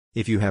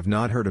If you have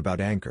not heard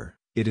about Anchor,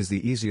 it is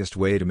the easiest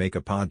way to make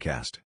a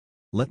podcast.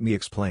 Let me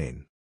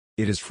explain.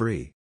 It is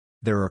free.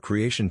 There are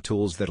creation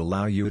tools that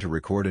allow you to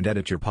record and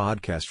edit your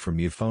podcast from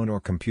your phone or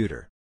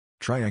computer.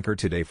 Try Anchor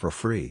today for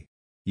free.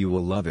 You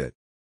will love it.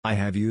 I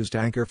have used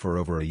Anchor for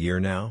over a year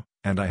now,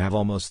 and I have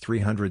almost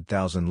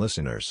 300,000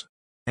 listeners.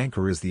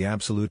 Anchor is the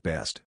absolute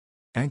best.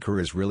 Anchor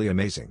is really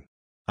amazing.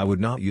 I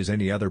would not use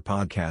any other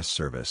podcast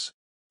service.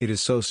 It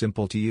is so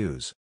simple to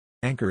use.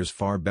 Anchor is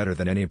far better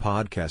than any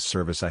podcast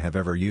service I have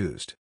ever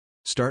used.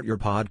 Start your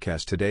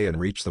podcast today and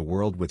reach the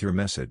world with your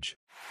message.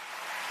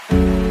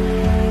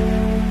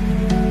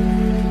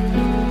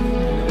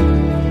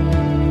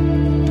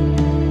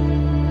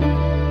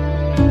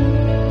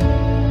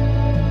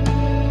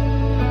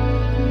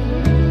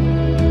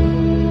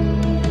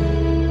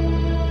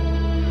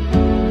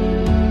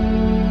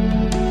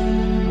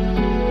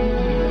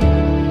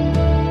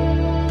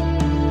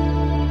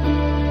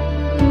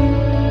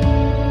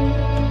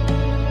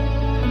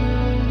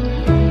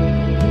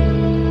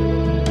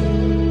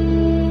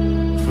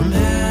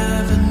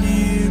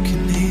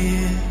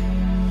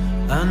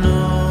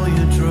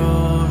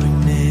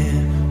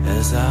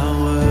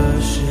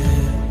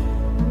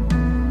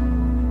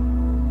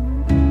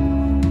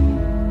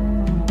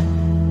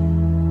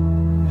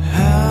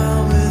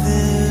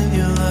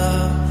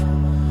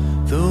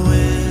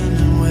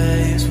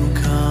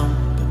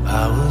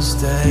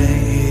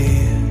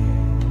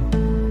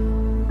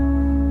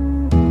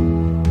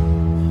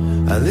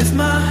 I lift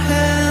my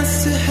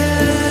hands to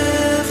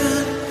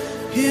heaven,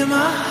 hear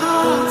my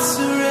heart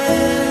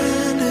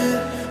surrender.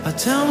 I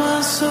tell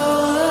my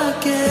soul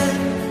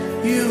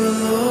again, you are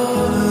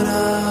Lord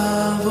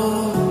of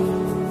all.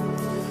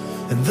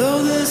 And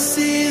though the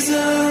seas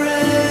are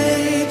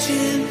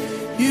raging,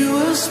 you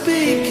will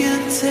speak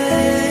and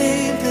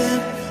tame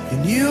them.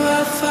 In you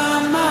I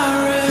find my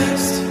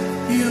rest,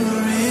 you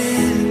are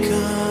in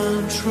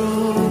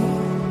control.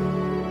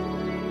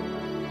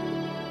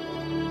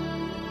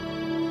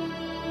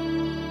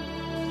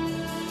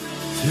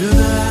 Through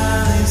the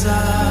valleys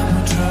I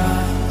will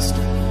trust,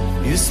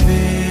 your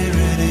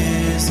spirit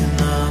is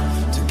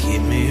enough to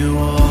keep me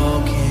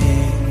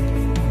walking.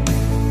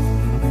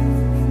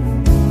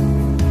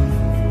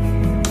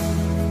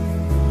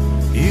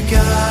 You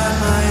guide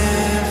my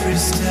every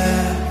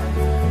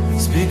step,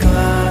 speak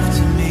loud.